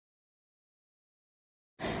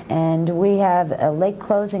And we have a late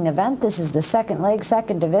closing event. This is the second leg,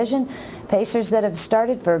 second division. Pacers that have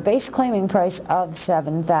started for a base claiming price of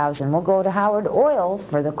 $7,000. We'll go to Howard Oil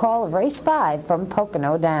for the call of race 5 from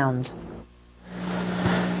Pocono Downs.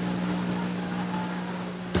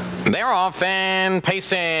 They're off and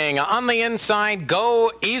pacing. On the inside,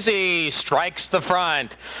 Go Easy strikes the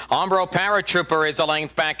front. Umbro Paratrooper is a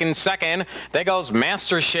length back in second. There goes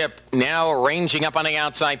Mastership, now ranging up on the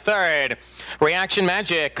outside third. Reaction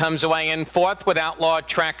Magic comes away in fourth with Outlaw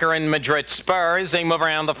Tracker and Madrid Spurs. They move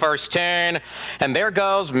around the first turn. And there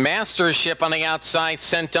goes Mastership on the outside,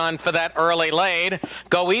 sent on for that early lead.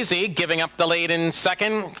 Go Easy giving up the lead in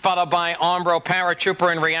second, followed by Umbro Paratrooper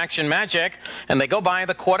and Reaction Magic. And they go by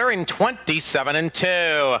the quarter in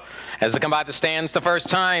 27-2. As they come by the stands the first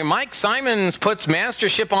time, Mike Simons puts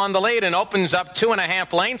Mastership on the lead and opens up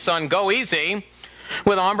 2.5 lengths on Go Easy,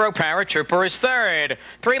 with Umbro Paratrooper is third.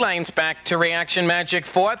 3 lanes back to Reaction Magic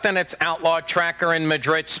fourth, and it's Outlaw Tracker and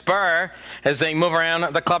Madrid Spur as they move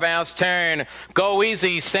around the clubhouse turn. Go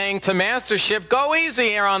Easy saying to Mastership, go easy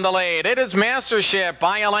here on the lead. It is Mastership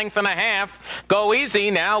by a length and a half. Go Easy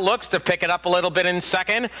now looks to pick it up a little bit in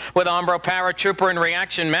second with Umbro Paratrooper and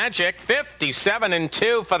Reaction Magic.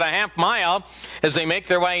 57-2 for the half mile as they make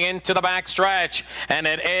their way into the backstretch. And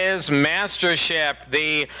it is Mastership,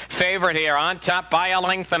 the favorite here, on top by a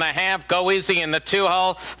length and a half. Go Easy in the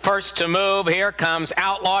 2-hole. First to move. Here comes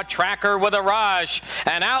Outlaw Tracker with a rush.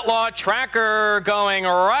 And Outlaw Tracker going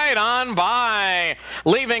right on by,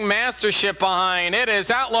 leaving Mastership behind. It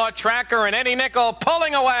is Outlaw Tracker and Eddie Nickle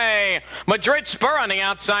pulling away. Madrid Spur on the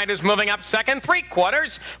outside is moving up second.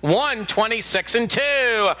 3/4,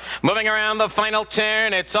 126-2. Moving around the final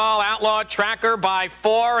turn, it's all Outlaw Tracker by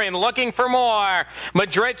 4 and looking for more.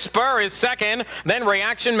 Madrid Spur is second, then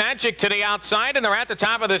Reaction Magic to the outside, and they're at the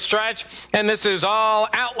top of the stretch, and this is all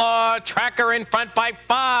Outlaw Tracker in front by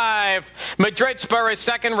 5. Madrid Spur is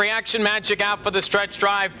second, Reaction Magic out for the stretch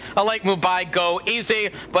drive. A late move by Go Easy,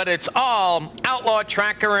 but it's all Outlaw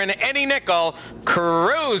Tracker and Eddie Nickle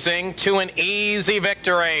cruising to an easy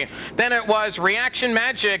victory. Then it was Reaction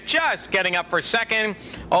Magic just getting up for second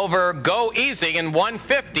over Go Easy in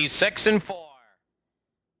 156-4.